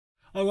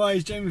Hi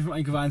guys, Jamie from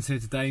Anchor Vans here.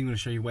 Today I'm going to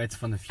show you where to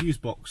find the fuse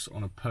box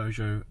on a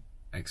Peugeot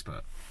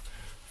Expert.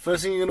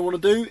 First thing you're going to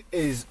want to do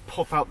is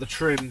pop out the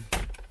trim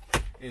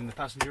in the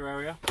passenger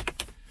area.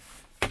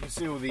 You can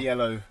see all the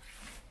yellow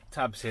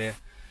tabs here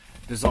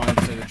designed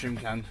so the trim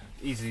can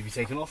easily be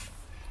taken off.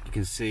 You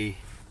can see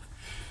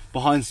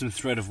behind some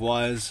thread of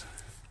wires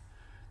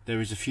there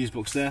is a fuse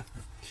box there.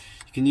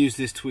 You can use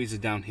this tweezer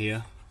down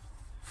here,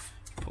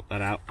 pop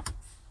that out,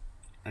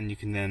 and you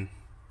can then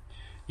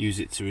use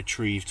it to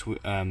retrieve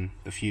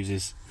the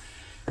fuses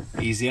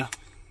easier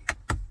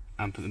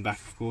and put them back,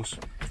 of course.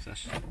 So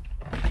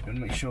you want to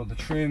make sure the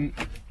trim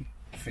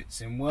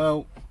fits in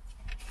well.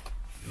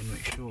 You want to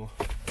make sure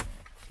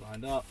it's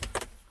lined up.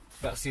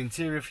 That's the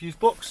interior fuse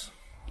box.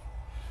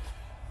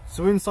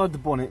 So inside the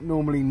bonnet,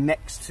 normally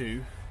next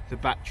to the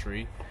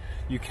battery,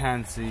 you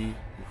can see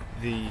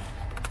the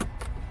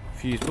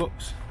fuse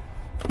box.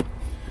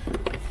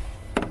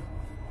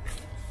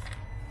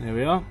 There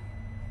we are.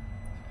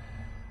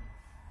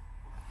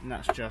 And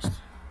that's just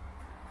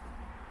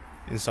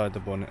inside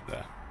the bonnet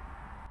there.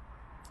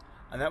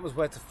 And that was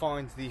where to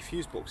find the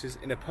fuse boxes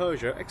in a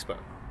Peugeot Expert.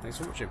 Thanks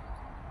for watching.